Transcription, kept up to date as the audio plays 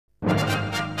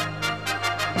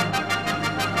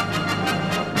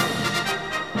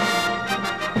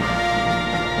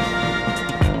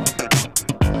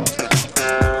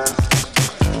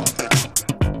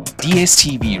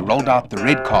DSTV rolled out the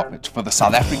red carpet for the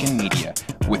South African media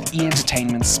with E!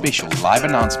 Entertainment's special live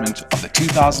announcement of the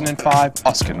 2005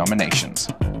 Oscar nominations.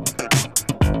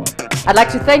 I'd like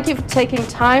to thank you for taking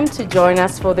time to join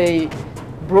us for the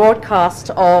broadcast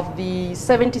of the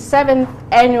 77th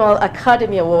Annual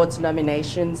Academy Awards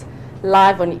nominations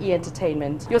live on E!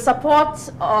 Entertainment. Your support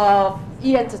of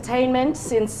E! Entertainment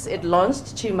since it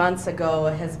launched 2 months ago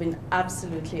has been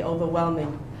absolutely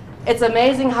overwhelming. It's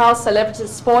amazing how celebrity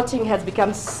sporting has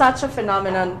become such a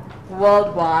phenomenon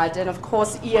worldwide, and of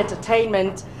course E!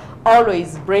 Entertainment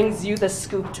always brings you the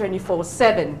scoop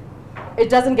 24/7. It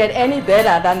doesn't get any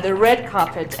better than the red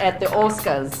carpet at the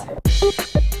Oscars.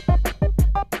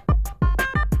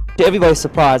 To everybody's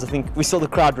surprise, I think we saw the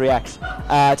crowd react.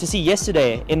 To see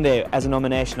yesterday in there as a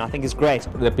nomination, I think is great.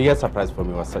 The biggest surprise for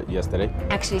me was yesterday.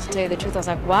 Actually, to tell you the truth, I was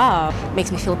like, wow.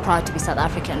 Makes me feel proud to be South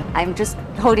African. I'm just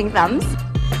holding thumbs.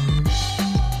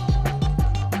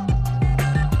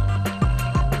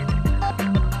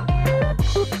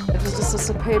 It was just a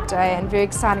superb day and very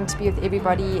exciting to be with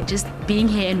everybody. Just being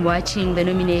here and watching the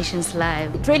nominations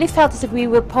live. It really felt as if we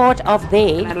were part of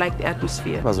there. I like the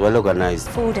atmosphere. It was well organized.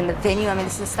 Food in the venue, I mean,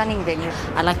 this is a stunning venue.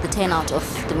 I like the turnout of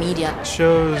the media.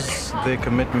 Shows their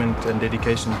commitment and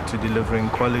dedication to delivering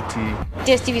quality.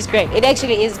 DSTV is great. It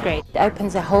actually is great. It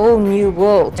opens a whole new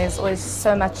world. There's always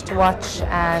so much to watch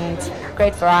and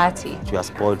great variety. We are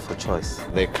spoiled for choice.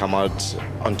 They come out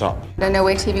on top. I don't know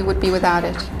where TV would be without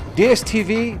it.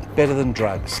 DSTV, better than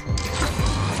drugs.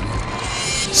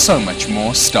 So much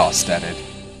more star-studded.